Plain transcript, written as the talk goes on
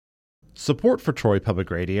Support for Troy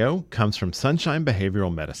Public Radio comes from Sunshine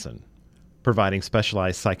Behavioral Medicine, providing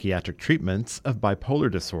specialized psychiatric treatments of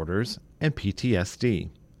bipolar disorders and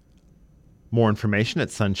PTSD. More information at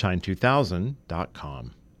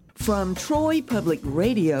sunshine2000.com. From Troy Public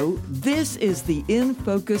Radio, this is the In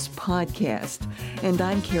Focus podcast, and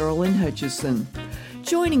I'm Carolyn Hutchison.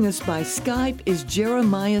 Joining us by Skype is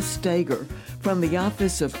Jeremiah Stager from the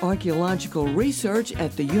Office of Archaeological Research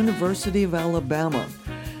at the University of Alabama.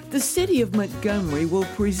 The city of Montgomery will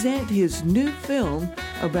present his new film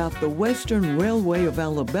about the Western Railway of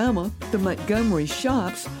Alabama, the Montgomery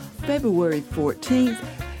Shops, February 14th,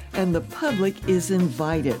 and the public is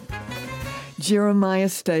invited. Jeremiah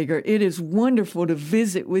Stager, it is wonderful to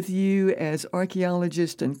visit with you as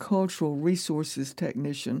archaeologist and cultural resources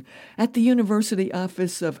technician at the University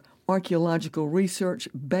Office of Archaeological Research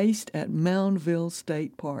based at Moundville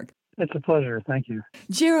State Park. It's a pleasure. Thank you.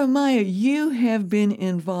 Jeremiah, you have been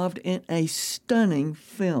involved in a stunning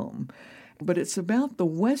film, but it's about the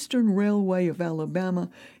Western Railway of Alabama.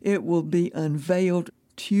 It will be unveiled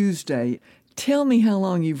Tuesday. Tell me how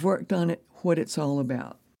long you've worked on it, what it's all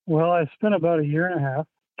about. Well, I spent about a year and a half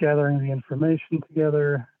gathering the information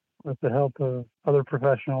together with the help of other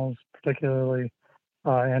professionals, particularly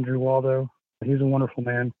Andrew Waldo. He's a wonderful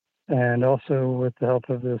man. And also with the help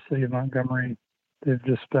of the city of Montgomery. They've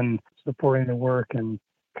just been supporting the work and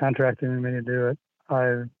contracting me to do it.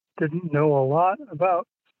 I didn't know a lot about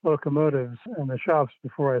locomotives and the shops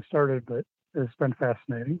before I started, but it's been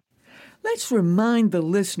fascinating. Let's remind the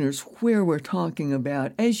listeners where we're talking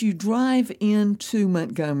about. As you drive into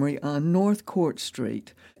Montgomery on North Court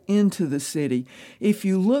Street into the city, if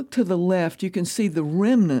you look to the left, you can see the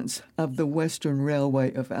remnants of the Western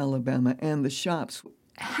Railway of Alabama and the shops.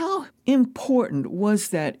 How important was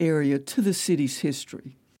that area to the city's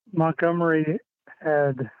history? Montgomery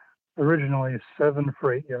had originally 7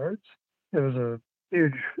 freight yards. It was a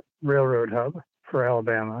huge railroad hub for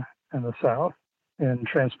Alabama and the South in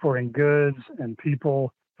transporting goods and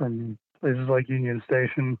people from places like Union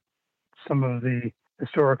Station. Some of the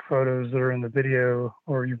historic photos that are in the video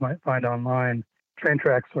or you might find online, train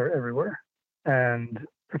tracks are everywhere. And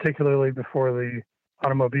particularly before the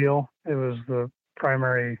automobile, it was the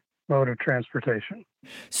primary mode of transportation.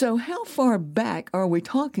 So how far back are we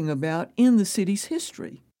talking about in the city's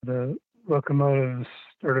history? The locomotives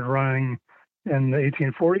started running in the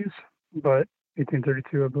 1840s, but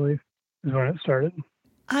 1832, I believe, is when it started.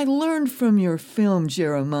 I learned from your film,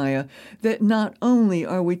 Jeremiah, that not only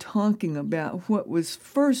are we talking about what was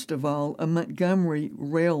first of all a Montgomery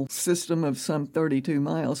rail system of some 32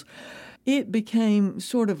 miles, it became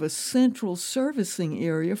sort of a central servicing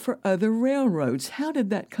area for other railroads. How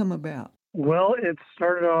did that come about? Well, it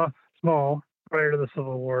started off small prior to the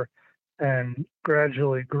Civil War and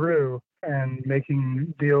gradually grew and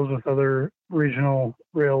making deals with other regional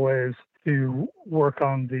railways to work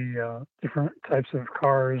on the different types of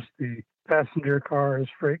cars, the passenger cars,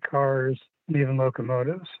 freight cars, and even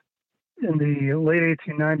locomotives. In the late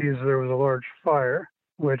 1890s, there was a large fire,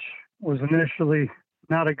 which was initially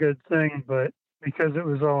not a good thing, but because it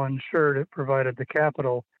was all insured, it provided the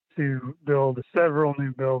capital to build several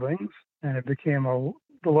new buildings, and it became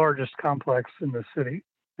the largest complex in the city.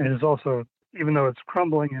 And it is also, even though it's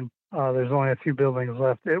crumbling and there's only a few buildings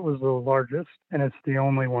left, it was the largest, and it's the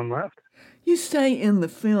only one left. You say in the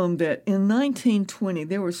film that in 1920,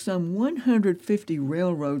 there were some 150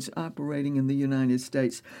 railroads operating in the United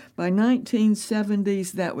States. By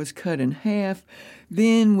 1970s, that was cut in half.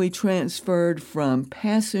 Then we transferred from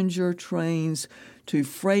passenger trains to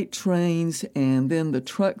freight trains, and then the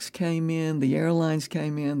trucks came in, the airlines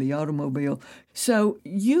came in, the automobile. So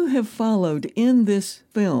you have followed in this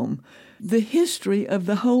film the history of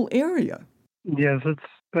the whole area. Yes, it's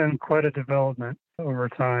been quite a development over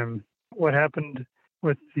time. What happened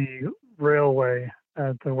with the railway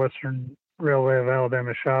at the Western Railway of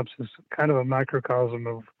Alabama Shops is kind of a microcosm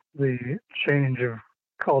of the change of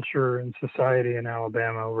culture and society in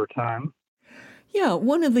Alabama over time. Yeah,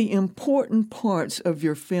 one of the important parts of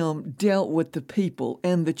your film dealt with the people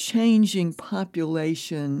and the changing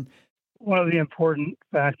population. One of the important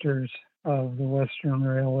factors of the Western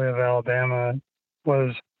Railway of Alabama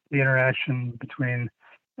was the interaction between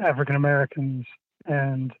African Americans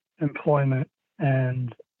and employment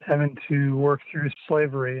and having to work through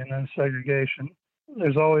slavery and then segregation.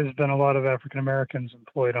 There's always been a lot of African Americans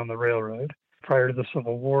employed on the railroad. Prior to the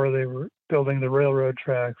Civil War, they were building the railroad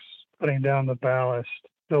tracks, putting down the ballast,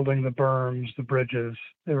 building the berms, the bridges.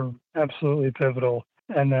 They were absolutely pivotal.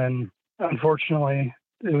 And then, unfortunately,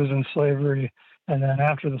 it was in slavery. And then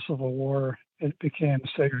after the Civil War, it became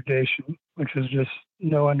segregation, which was just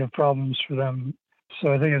no end of problems for them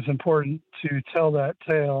So I think it's important to tell that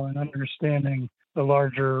tale and understanding the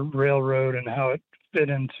larger railroad and how it fit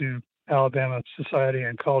into Alabama society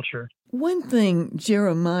and culture. One thing,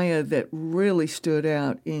 Jeremiah, that really stood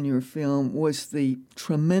out in your film was the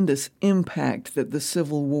tremendous impact that the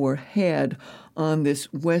Civil War had on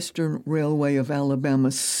this Western Railway of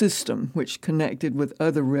Alabama system, which connected with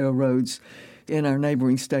other railroads in our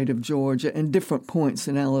neighboring state of Georgia and different points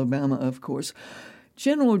in Alabama, of course.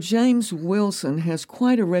 General James Wilson has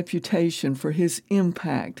quite a reputation for his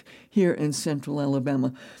impact here in central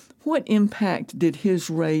Alabama. What impact did his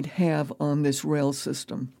raid have on this rail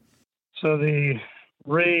system? So the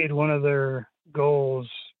raid, one of their goals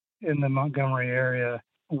in the Montgomery area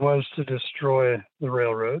was to destroy the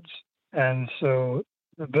railroads. And so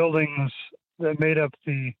the buildings that made up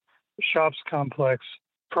the shops complex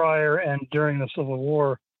prior and during the Civil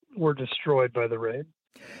War were destroyed by the raid.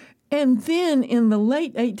 And then in the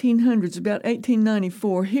late 1800s, about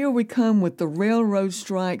 1894, here we come with the railroad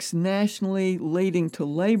strikes nationally leading to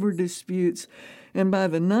labor disputes. And by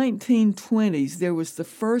the 1920s, there was the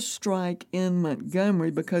first strike in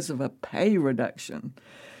Montgomery because of a pay reduction.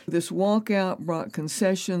 This walkout brought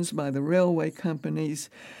concessions by the railway companies.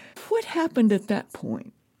 What happened at that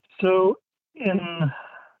point? So in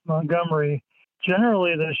Montgomery,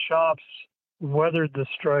 generally the shops weathered the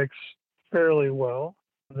strikes fairly well.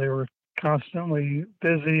 They were constantly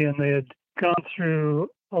busy, and they had gone through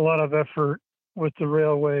a lot of effort with the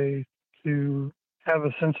railway to have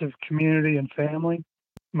a sense of community and family.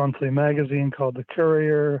 Monthly magazine called The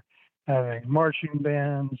Courier, having marching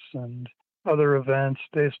bands and other events,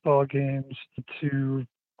 baseball games to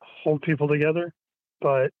hold people together.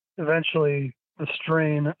 But eventually, the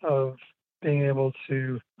strain of being able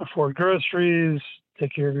to afford groceries,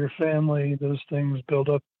 take care of your family, those things build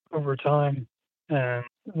up over time. And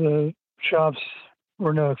the shops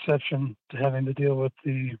were no exception to having to deal with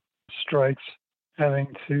the strikes, having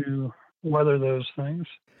to weather those things.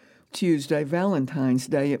 Tuesday, Valentine's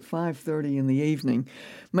Day at 5:30 in the evening,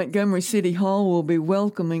 Montgomery City Hall will be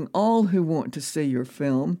welcoming all who want to see your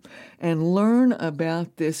film and learn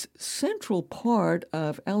about this central part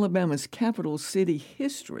of Alabama's capital city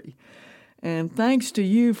history. And thanks to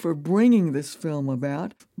you for bringing this film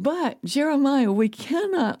about. But, Jeremiah, we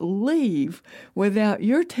cannot leave without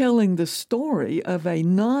your telling the story of a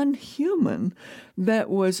non-human that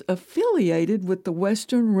was affiliated with the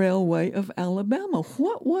Western Railway of Alabama.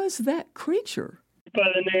 What was that creature? By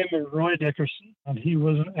the name of Roy Dickerson, and he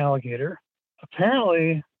was an alligator.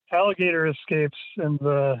 Apparently, alligator escapes in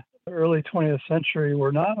the early 20th century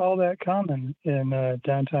were not all that common in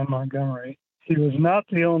downtown Montgomery. He was not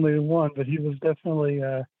the only one, but he was definitely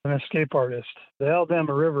an escape artist. The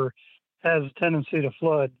Alabama River has a tendency to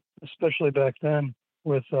flood, especially back then,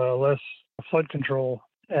 with less flood control.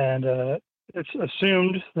 And it's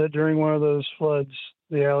assumed that during one of those floods,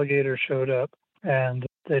 the alligator showed up, and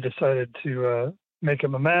they decided to make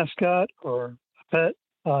him a mascot or a pet,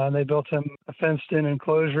 and they built him a fenced-in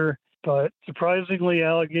enclosure. But surprisingly,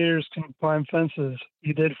 alligators can climb fences.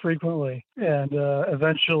 He did frequently, and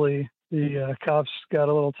eventually the cops got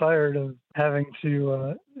a little tired of having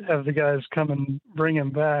to have the guys come and bring him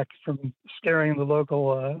back from scaring the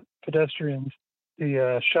local pedestrians.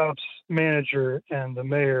 The shop's manager and the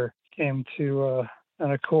mayor came to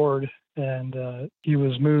an accord, and he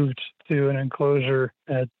was moved to an enclosure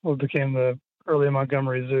at what became the early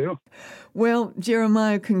Montgomery Zoo. Well,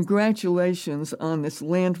 Jeremiah, congratulations on this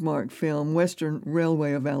landmark film, Western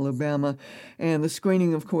Railway of Alabama, and the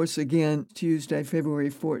screening, of course, again, Tuesday,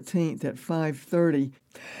 February 14th at 5:30.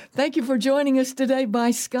 Thank you for joining us today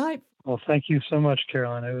by Skype. Well, thank you so much,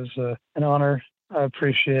 Carolyn. It was an honor. I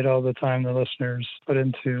appreciate all the time the listeners put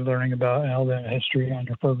into learning about Alabama history on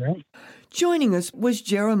your program. Joining us was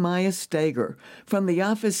Jeremiah Steger from the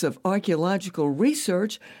Office of Archaeological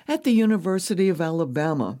Research at the University of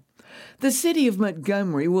Alabama. The city of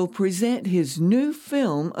Montgomery will present his new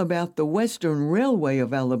film about the Western Railway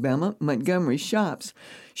of Alabama, Montgomery Shops,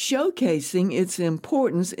 showcasing its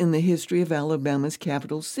importance in the history of Alabama's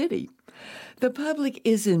capital city. The public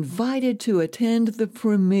is invited to attend the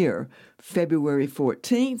premiere February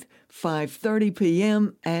 14th, 5:30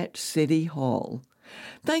 p.m. at City Hall.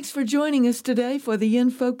 Thanks for joining us today for the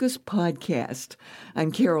In Focus podcast.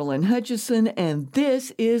 I'm Carolyn Hutchison, and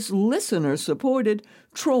this is listener-supported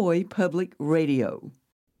Troy Public Radio.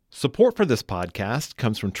 Support for this podcast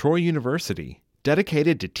comes from Troy University,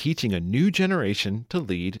 dedicated to teaching a new generation to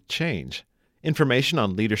lead change. Information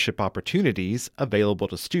on leadership opportunities available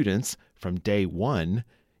to students from day one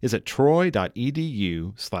is at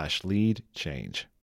troy.edu/leadchange.